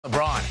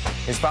Lebron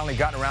has finally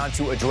gotten around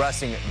to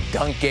addressing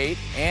Dunkgate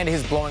and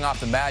his blowing off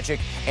the Magic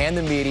and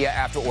the media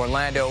after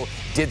Orlando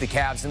did the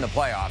Cavs in the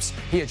playoffs.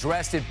 He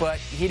addressed it, but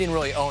he didn't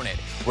really own it.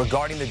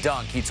 Regarding the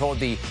dunk, he told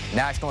the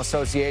National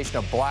Association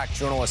of Black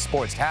Journalists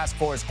Sports Task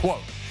Force,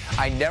 quote,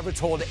 "I never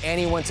told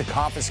anyone to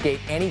confiscate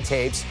any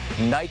tapes.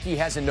 Nike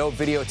has a no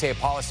videotape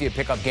policy at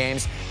pickup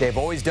games. They've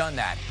always done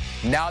that.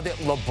 Now that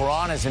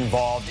LeBron is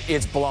involved,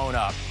 it's blown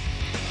up."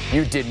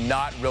 You did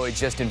not really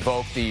just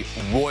invoke the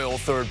royal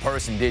third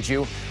person, did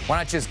you? Why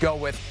not just go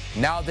with,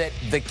 now that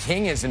the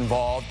king is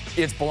involved,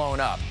 it's blown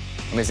up?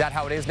 I mean, is that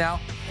how it is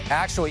now?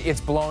 Actually, it's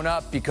blown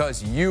up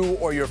because you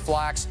or your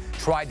flacks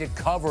tried to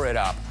cover it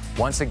up.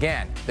 Once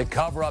again, the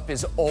cover-up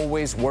is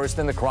always worse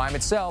than the crime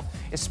itself,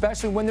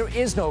 especially when there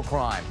is no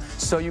crime.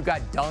 So you got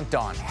dunked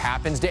on.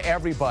 Happens to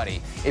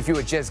everybody. If you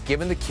had just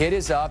given the kid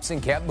his ups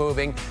and kept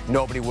moving,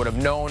 nobody would have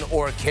known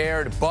or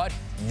cared, but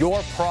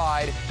your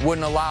pride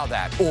wouldn't allow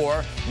that.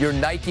 Or your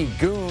Nike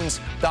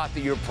goons thought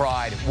that your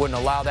pride wouldn't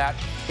allow that.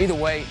 Either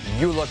way,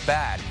 you look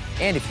bad.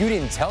 And if you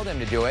didn't tell them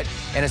to do it,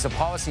 and as a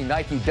policy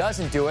Nike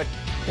doesn't do it,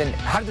 then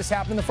how did this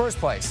happen in the first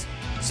place?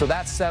 So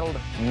that settled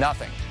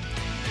nothing.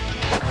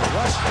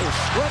 Rush is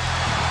split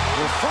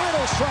with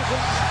final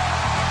seconds.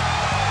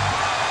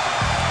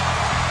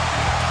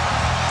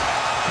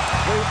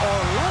 The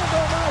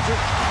Orlando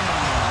Magic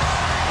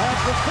have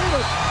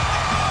defeated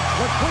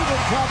the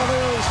Cleveland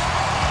Cavaliers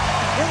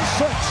in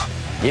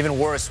 6. Even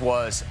worse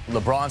was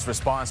LeBron's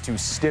response to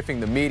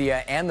stiffing the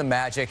media and the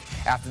Magic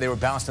after they were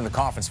bounced in the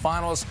conference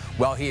finals.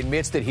 While he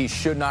admits that he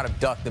should not have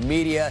ducked the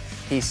media,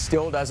 he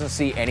still doesn't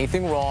see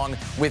anything wrong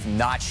with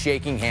not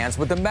shaking hands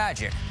with the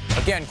Magic.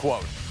 Again,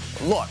 quote,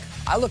 "Look,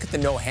 I look at the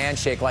no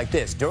handshake like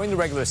this. During the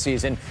regular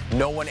season,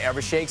 no one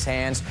ever shakes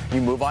hands. You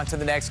move on to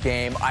the next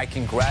game. I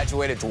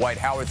congratulated Dwight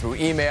Howard through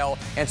email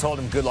and told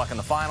him good luck in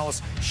the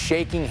finals.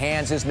 Shaking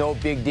hands is no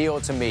big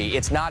deal to me.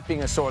 It's not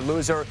being a sore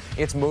loser.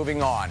 It's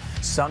moving on.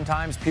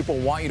 Sometimes people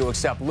want you to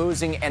accept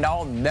losing, and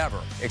I'll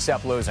never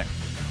accept losing."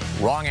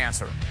 Wrong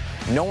answer.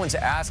 No one's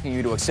asking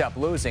you to accept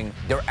losing.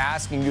 They're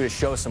asking you to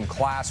show some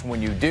class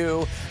when you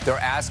do. They're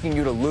asking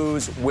you to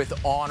lose with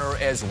honor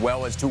as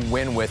well as to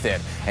win with it.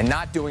 And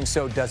not doing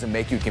so doesn't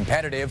make you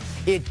competitive.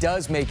 It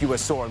does make you a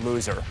sore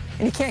loser.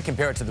 And you can't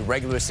compare it to the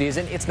regular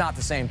season. It's not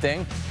the same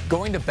thing.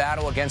 Going to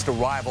battle against a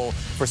rival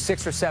for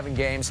 6 or 7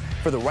 games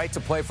for the right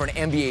to play for an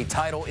NBA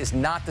title is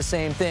not the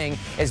same thing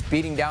as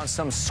beating down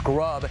some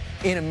scrub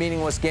in a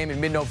meaningless game in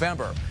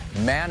mid-November.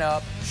 Man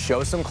up,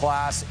 show some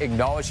class,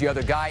 acknowledge the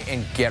other guy,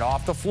 and get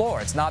off the floor.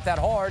 It's not that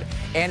hard,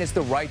 and it's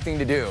the right thing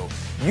to do.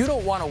 You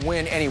don't want to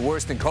win any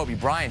worse than Kobe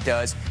Bryant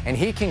does, and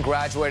he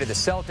congratulated the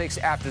Celtics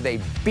after they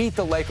beat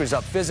the Lakers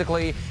up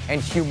physically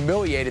and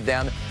humiliated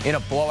them in a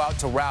blowout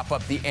to wrap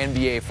up the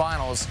NBA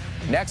Finals.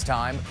 Next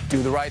time,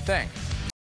 do the right thing.